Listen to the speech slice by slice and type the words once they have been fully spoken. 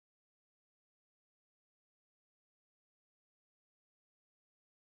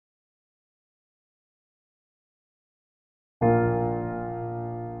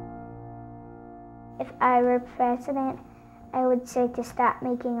I were president, I would say to stop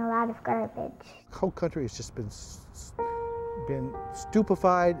making a lot of garbage. The whole country has just been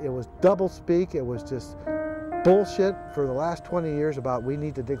stupefied. It was doublespeak. It was just bullshit for the last 20 years about we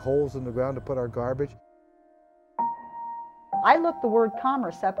need to dig holes in the ground to put our garbage. I looked the word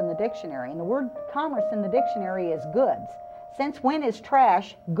commerce up in the dictionary, and the word commerce in the dictionary is goods. Since when is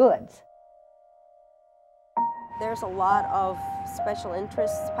trash goods? There's a lot of special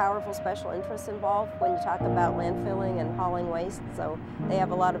interests, powerful special interests involved when you talk about landfilling and hauling waste, so they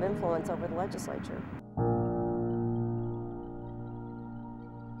have a lot of influence over the legislature.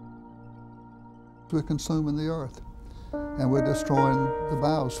 We're consuming the earth, and we're destroying the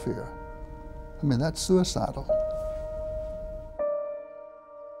biosphere. I mean, that's suicidal.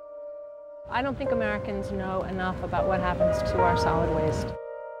 I don't think Americans know enough about what happens to our solid waste.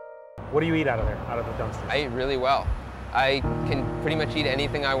 What do you eat out of there, out of the dumpsters? I eat really well. I can pretty much eat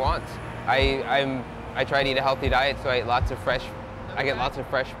anything I want. I try to eat a healthy diet, so I get lots of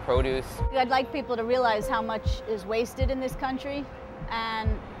fresh produce. I'd like people to realize how much is wasted in this country, and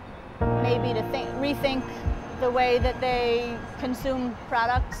maybe to rethink the way that they consume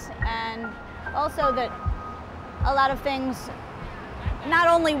products, and also that a lot of things, not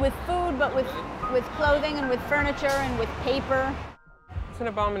only with food, but with clothing and with furniture and with paper. It's an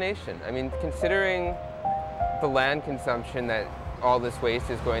abomination. I mean, considering the land consumption that all this waste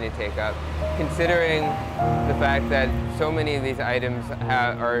is going to take up, considering the fact that so many of these items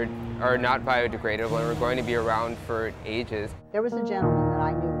are not biodegradable and are going to be around for ages. There was a gentleman that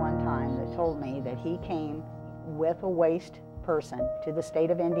I knew one time that told me that he came with a waste person to the state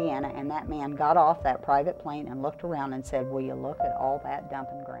of Indiana, and that man got off that private plane and looked around and said, "Will you look at all that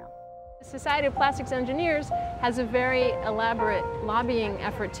dumping ground?" The Society of Plastics Engineers has a very elaborate lobbying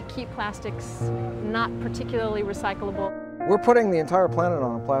effort to keep plastics not particularly recyclable. We're putting the entire planet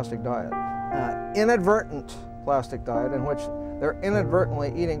on a plastic diet, inadvertent plastic diet in which they're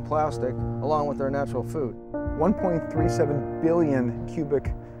inadvertently eating plastic along with their natural food. 1.37 billion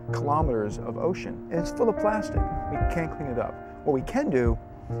cubic kilometers of ocean, and it's full of plastic. We can't clean it up. What we can do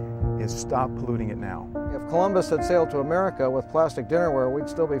is stop polluting it now. If Columbus had sailed to America with plastic dinnerware, we'd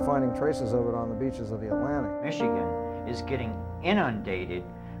still be finding traces of it on the beaches of the Atlantic. Michigan is getting inundated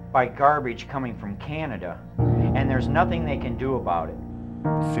by garbage coming from Canada, and there's nothing they can do about it.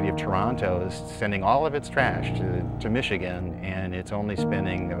 The city of Toronto is sending all of its trash to Michigan, and it's only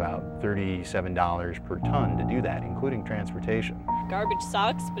spending about $37 per ton to do that, including transportation. Garbage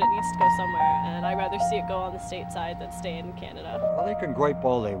sucks, but it needs to go somewhere, and I'd rather see it go on the state side than stay in Canada. Well, they can gripe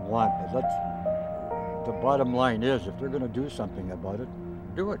all they want, but the bottom line is, if they're going to do something about it,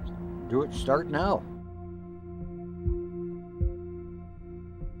 do it. Do it, start now.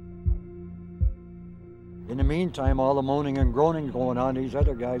 In the meantime, all the moaning and groaning going on, these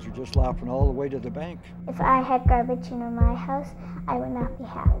other guys are just laughing all the way to the bank. If I had garbage in my house, I would not be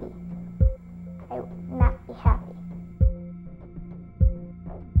happy. I would not be happy.